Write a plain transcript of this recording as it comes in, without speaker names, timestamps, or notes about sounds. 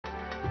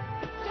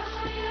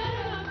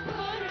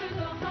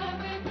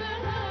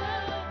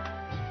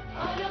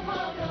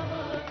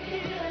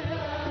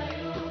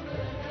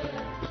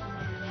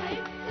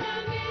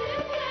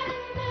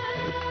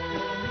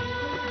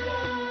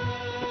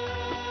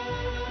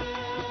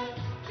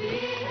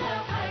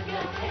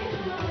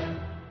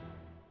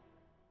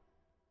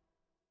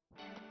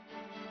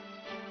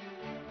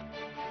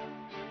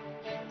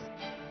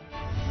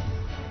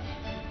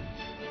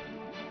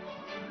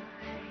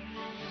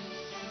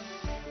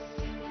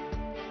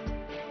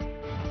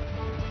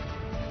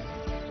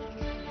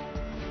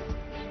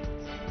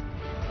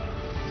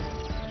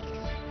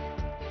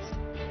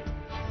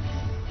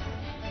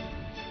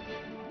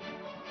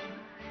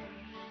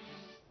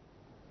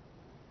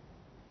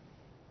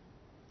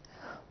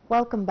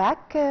Welcome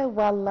back.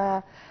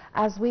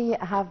 As we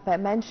have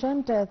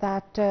mentioned,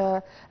 that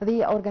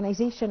the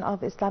Organization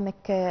of Islamic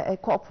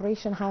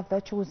Cooperation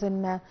have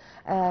chosen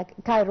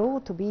Cairo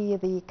to be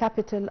the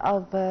capital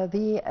of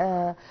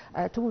the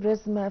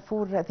tourism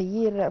for the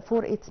year,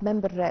 for its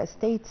member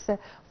states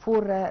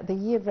for the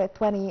year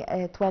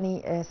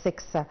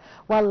 2026.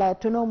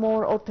 To know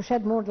more or to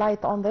shed more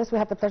light on this, we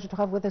have the pleasure to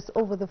have with us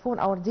over the phone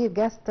our dear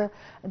guest,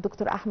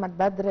 Dr. Ahmed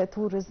Badr,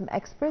 tourism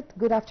expert.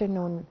 Good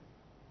afternoon.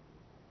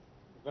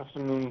 Good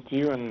afternoon to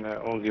you and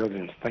all the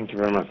audience. Thank you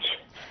very much.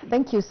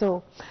 Thank you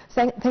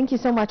thank you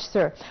so much,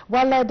 sir.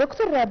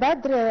 Dr.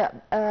 Badr,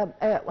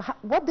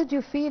 what did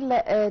you feel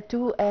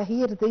to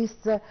hear this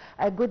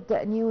good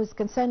news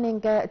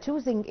concerning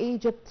choosing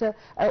Egypt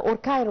or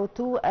Cairo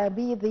to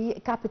be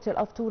the capital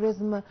of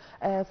tourism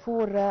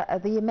for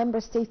the member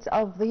states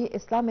of the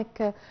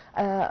Islamic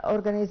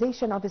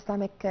Organization of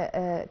Islamic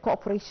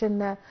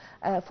Cooperation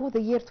for the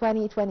year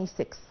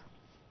 2026?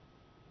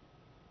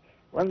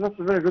 Well, that's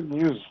very good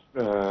news,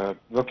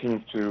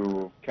 looking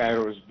to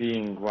Cairo as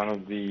being one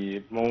of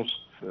the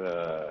most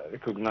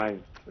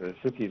recognized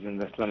cities in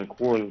the Islamic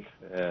world,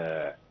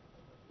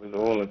 with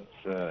all its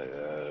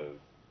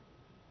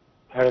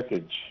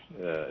heritage,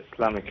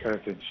 Islamic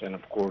heritage, and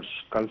of course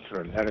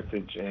cultural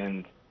heritage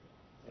and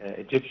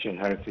Egyptian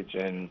heritage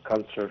and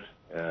culture.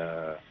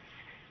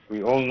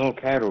 We all know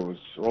Cairo has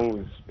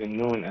always been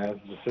known as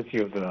the city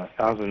of the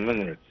 1,000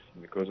 minarets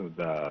because of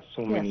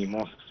so many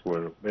mosques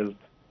were built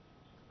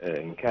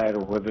in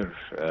Cairo, whether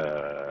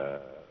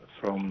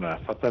from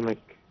Fatimic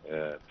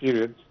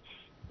period,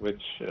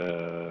 which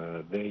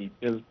they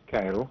built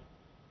Cairo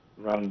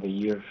around the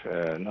year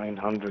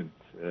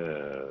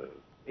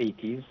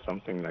 980s,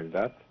 something like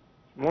that.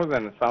 More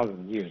than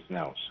 1,000 years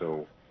now.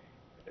 So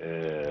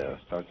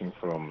starting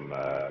from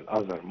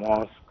Al-Azhar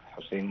Mosque,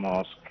 Hussein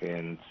Mosque,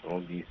 and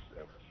all these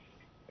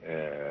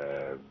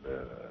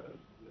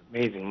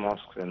amazing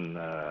mosques, and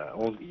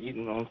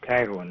even on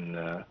Cairo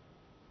and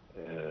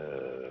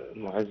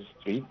Muaz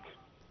Street,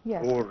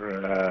 or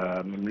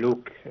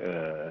Mamluk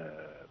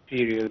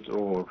period,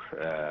 or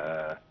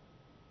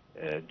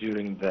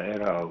during the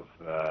era of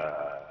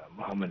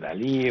Muhammad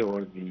Ali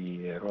or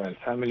the royal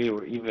family,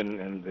 or even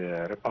in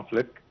the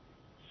Republic.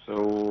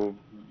 So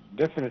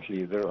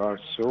definitely there are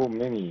so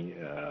many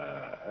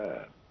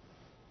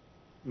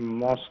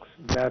mosques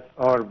that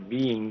are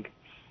being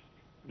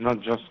not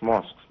just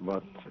mosques,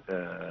 but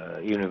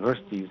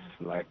universities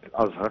like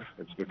Al-Azhar.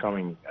 It's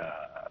becoming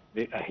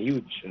a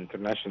huge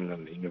international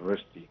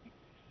university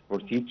for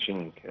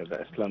teaching the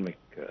Islamic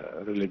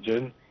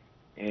religion,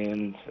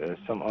 and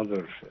some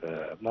other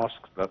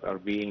mosques that are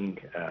being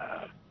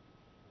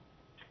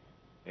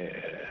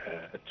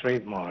a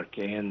trademark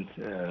and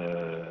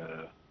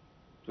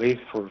place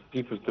for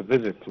people to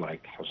visit,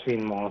 like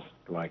Hussein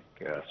Mosque, like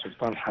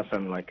Sultan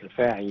Hassan, like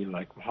Rifa'i,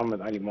 like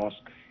Muhammad Ali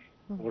Mosque,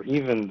 or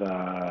even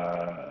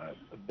the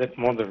bit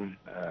modern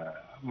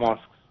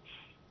mosques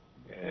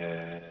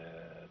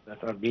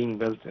that are being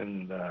built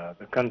in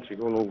the country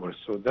all over.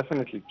 So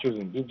definitely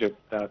choosing Egypt,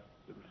 that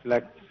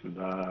reflects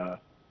the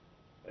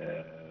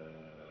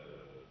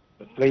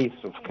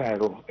place of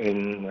Cairo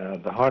in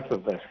the heart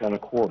of the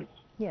Islamic world.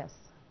 Yes.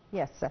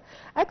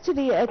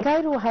 Actually,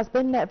 Cairo has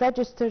been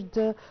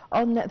registered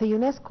on the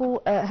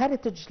UNESCO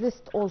heritage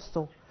list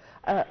also.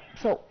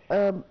 For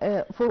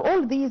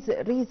all these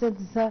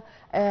reasons,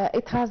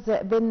 it has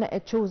been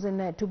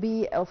chosen to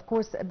be, of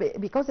course,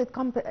 because it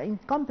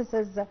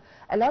encompasses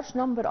a large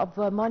number of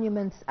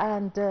monuments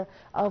and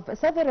of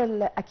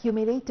several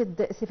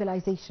accumulated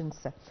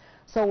civilizations.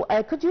 So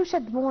could you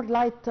shed more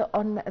light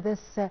on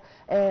this,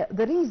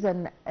 the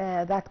reason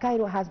that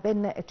Cairo has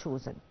been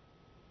chosen?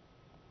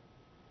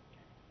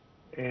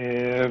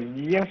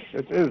 Yes,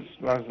 it is.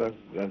 As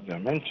you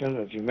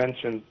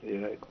mentioned,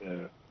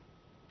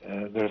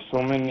 there are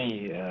so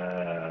many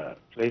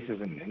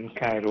places in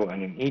Cairo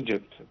and in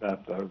Egypt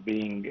that are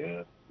being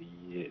the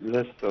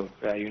list of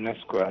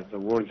UNESCO as the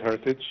World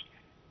Heritage.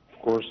 Of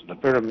course, the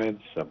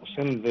pyramids, Abu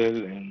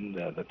Simbel, and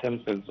the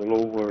temples all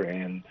over,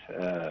 and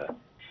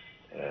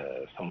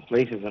some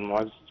places in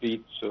Muaz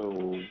Street.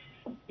 So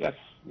yes,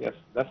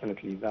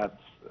 definitely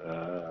that's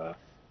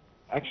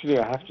actually,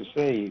 I have to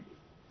say,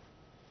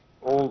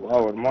 all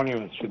our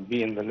monuments should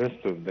be in the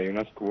list of the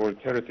UNESCO World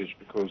Heritage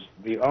because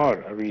they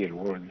are a real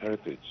World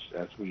Heritage.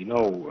 As we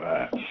know,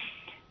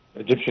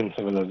 Egyptian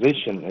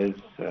civilization is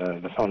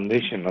the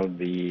foundation of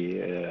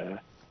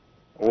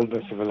all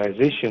the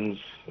civilizations,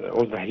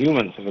 all the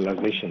human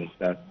civilizations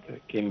that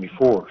came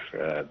before,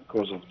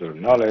 because of their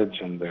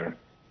knowledge and their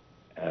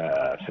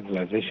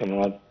civilization,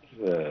 what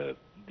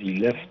they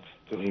left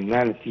to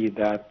humanity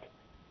that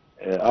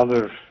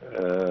other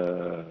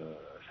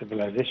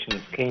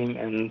civilizations came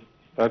and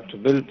start to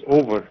build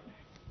over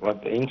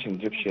what the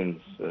ancient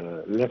Egyptians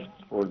left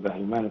for the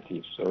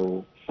humanity.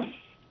 So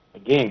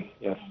again,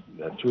 yes,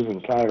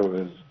 choosing Cairo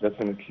is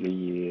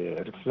definitely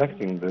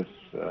reflecting this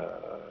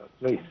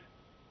place.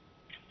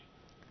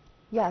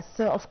 Yes,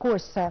 of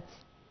course.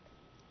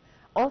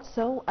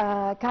 Also,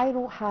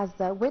 Cairo has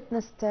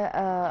witnessed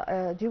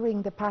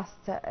during the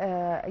past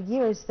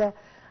years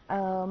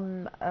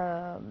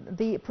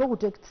the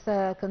projects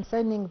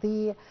concerning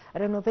the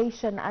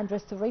renovation and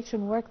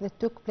restoration work that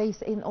took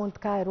place in Old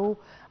Cairo,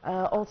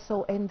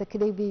 also in the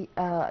Cave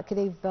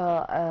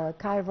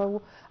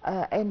Cairo,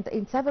 and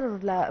in several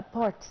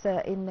parts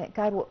in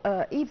Cairo.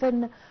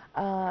 Even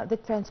the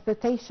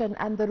transportation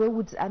and the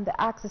roads and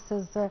the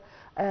accesses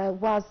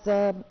was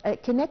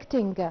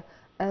connecting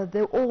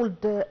the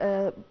old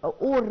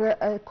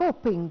or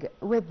coping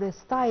with the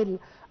style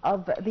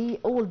of the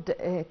old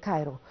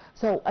Cairo.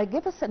 So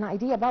give us an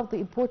idea about the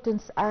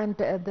importance and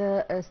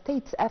the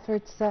state's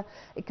efforts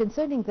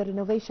concerning the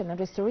renovation and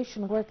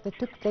restoration work that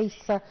took place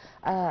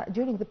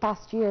during the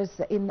past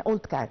years in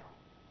Old Cairo.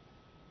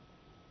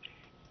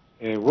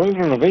 Well,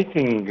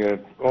 renovating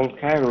Old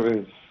Cairo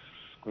is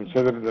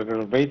considered a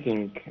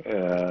renovating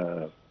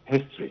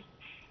history.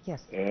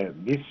 Yes.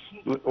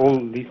 All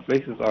these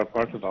places are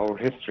part of our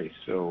history,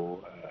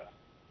 so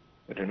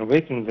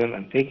renovating them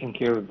and taking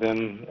care of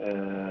them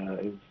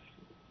is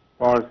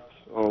part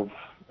of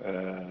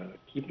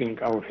keeping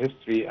our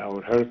history,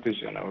 our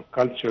heritage, and our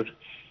culture,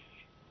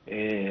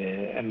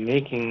 and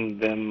making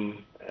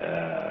them,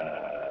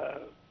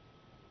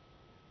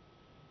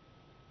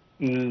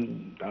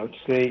 I would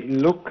say,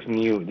 look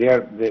new. They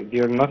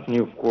are not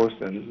new, of course,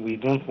 and we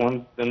don't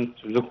want them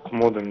to look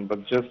modern,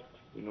 but just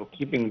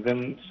keeping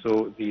them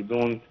so they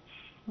don't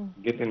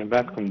get in a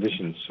bad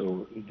condition.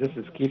 So this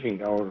is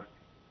keeping our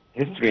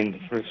history in the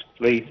first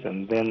place,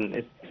 and then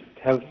it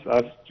helps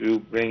us to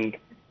bring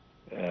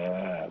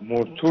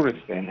more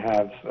tourists and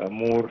have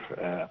more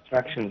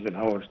attractions in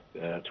our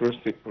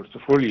touristic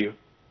portfolio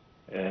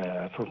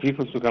for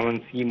people to come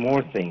and see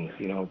more things.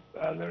 There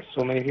are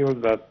so many people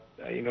that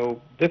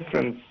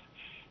different.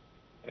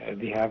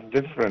 They have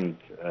different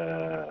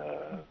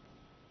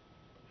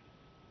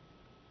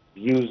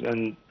views,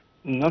 and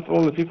not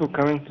all the people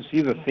coming to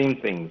see the same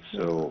things.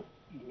 So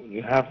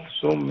you have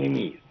so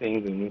many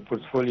things in your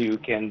portfolio. You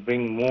can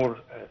bring more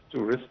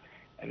tourists,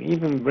 and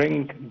even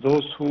bring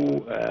those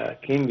who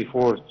came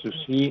before to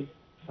see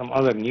some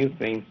other new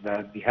things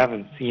that they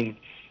haven't seen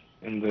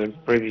in their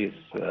previous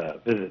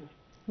visit.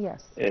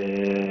 Yes.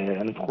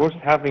 And of course,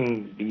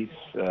 having these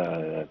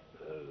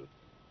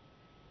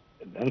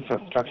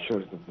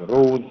infrastructures of the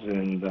roads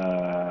and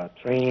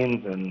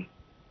trains, and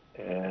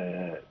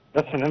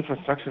that's an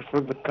infrastructure for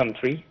the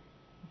country,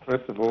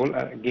 first of all,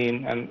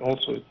 again, and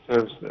also it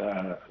serves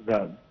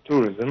the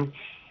tourism.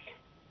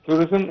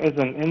 Tourism is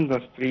an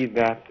industry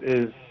that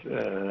is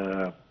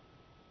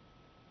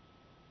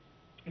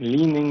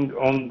leaning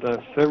on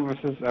the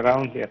services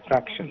around the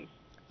attractions.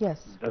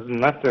 Yes. It doesn't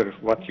matter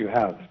what you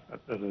have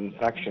as an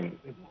attraction.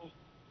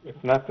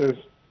 It matters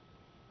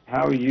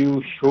how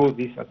you show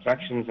these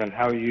attractions and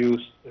how you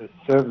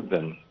serve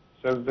them.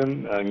 Serve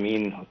them, I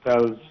mean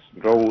hotels,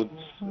 roads,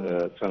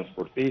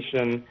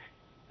 transportation,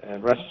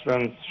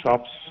 restaurants,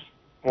 shops,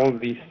 all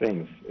these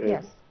things.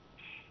 Yes.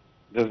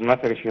 Doesn't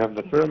matter if you have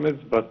the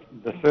pyramids, but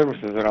the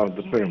services around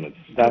the pyramids.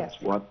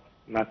 That's what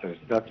matters.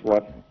 That's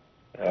what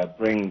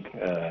bring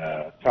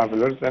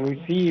travelers. And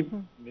we see,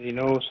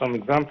 some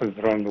examples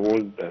around the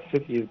world,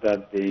 cities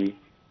that they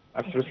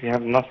absolutely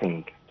have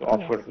nothing to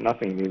offer,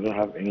 nothing. They don't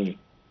have any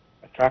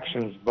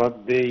attractions,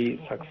 but they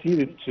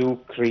succeeded to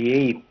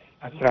create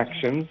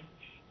attractions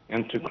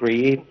and to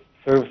create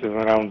services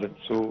around it.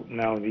 So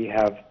now we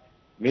have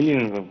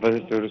millions of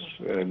visitors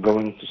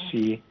going to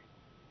see,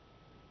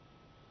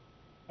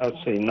 I would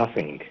say,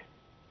 nothing.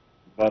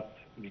 But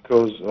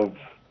because of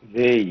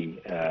they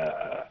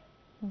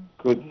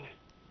could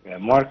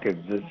market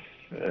this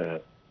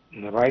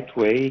in the right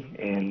way,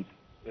 and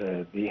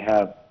they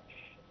have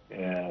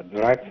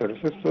the right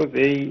services, so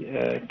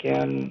they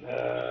can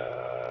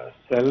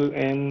sell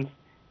and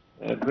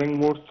bring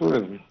more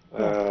tourism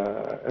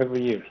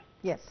every year.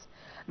 Yes.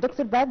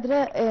 Dr. Badr,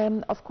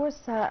 of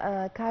course,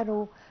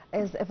 Cairo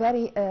is a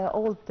very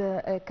old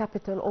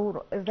capital,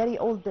 or a very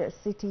old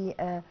city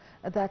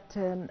that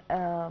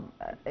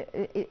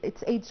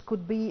its age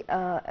could be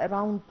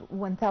around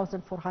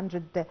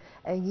 1,400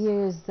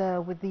 years,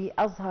 with the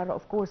Azhar,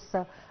 of course,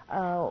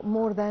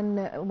 more than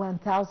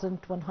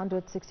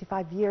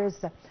 1,165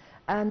 years,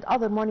 and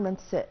other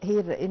monuments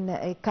here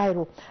in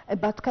Cairo.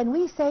 But can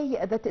we say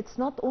that it's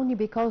not only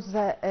because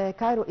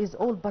Cairo is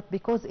old, but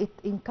because it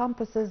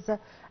encompasses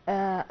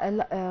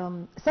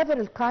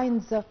several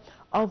kinds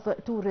of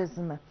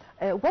tourism?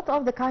 What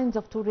are the kinds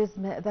of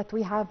tourism that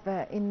we have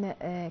in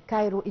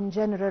Cairo in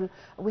general?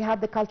 We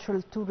have the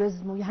cultural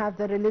tourism, we have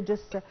the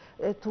religious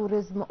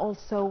tourism,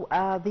 also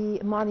the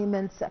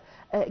monuments.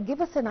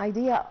 Give us an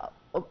idea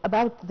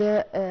about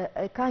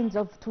the kinds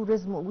of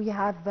tourism we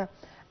have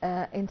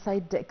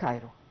inside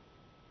Cairo.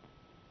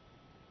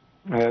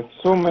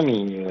 So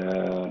many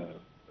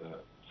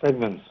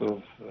segments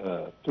of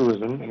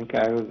tourism in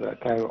Cairo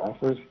that Cairo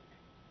offers.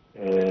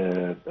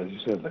 As you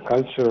said, the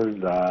culture,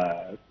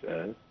 the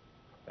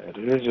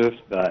religious,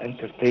 the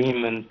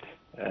entertainment.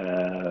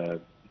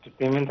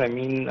 Entertainment, I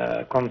mean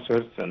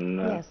concerts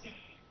and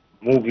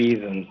movies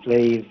and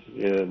plays.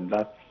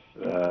 That's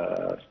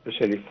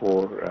especially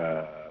for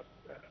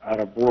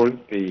Arab world.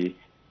 If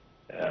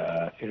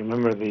you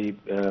remember, they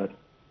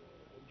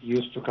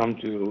used to come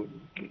to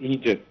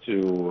Egypt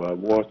to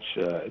watch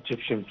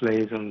Egyptian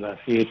plays in the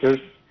theaters.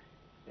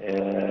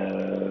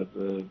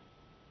 The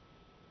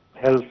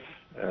health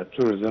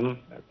tourism,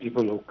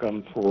 people who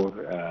come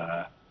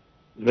for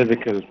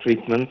medical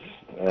treatments,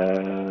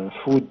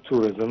 food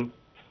tourism,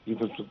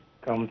 people to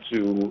come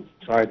to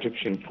try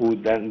Egyptian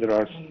food. Then there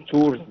are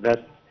tours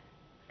that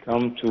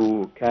come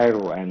to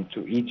Cairo and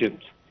to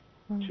Egypt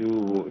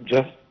to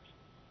just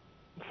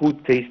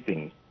food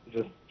tasting,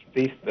 just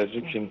taste the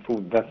Egyptian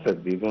food. That's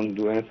it. They don't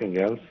do anything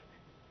else.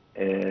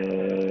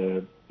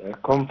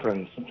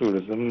 Conference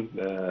tourism,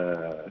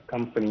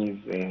 companies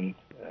and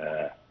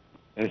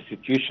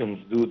institutions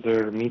do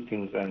their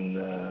meetings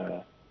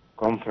and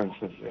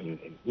conferences in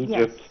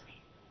Egypt.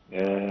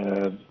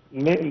 Yes.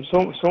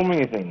 So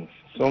many things,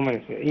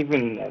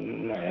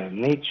 even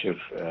nature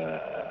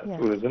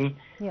tourism,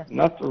 Yes.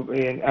 not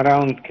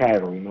around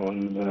Cairo,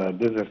 in the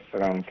deserts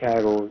around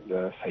Cairo,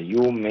 the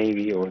Fayoum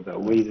maybe, or the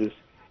Oasis,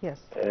 Yes.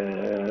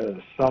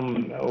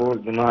 some, or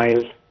the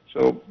Nile.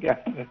 So, yeah,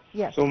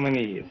 Yes. so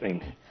many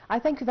things. I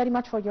thank you very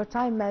much for your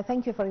time.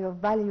 Thank you for your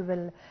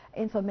valuable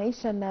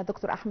information,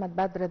 Dr. Ahmed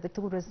Badr, the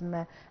tourism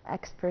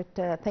expert.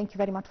 Thank you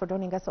very much for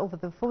joining us over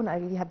the phone. I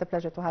really had the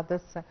pleasure to have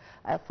this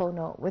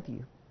phone with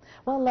you.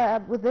 Well,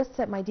 with this,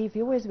 my dear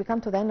viewers, we come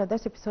to the end of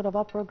this episode of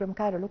our program,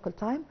 Cairo Local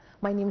Time.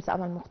 My name is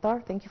Amal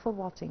Mukhtar. Thank you for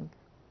watching.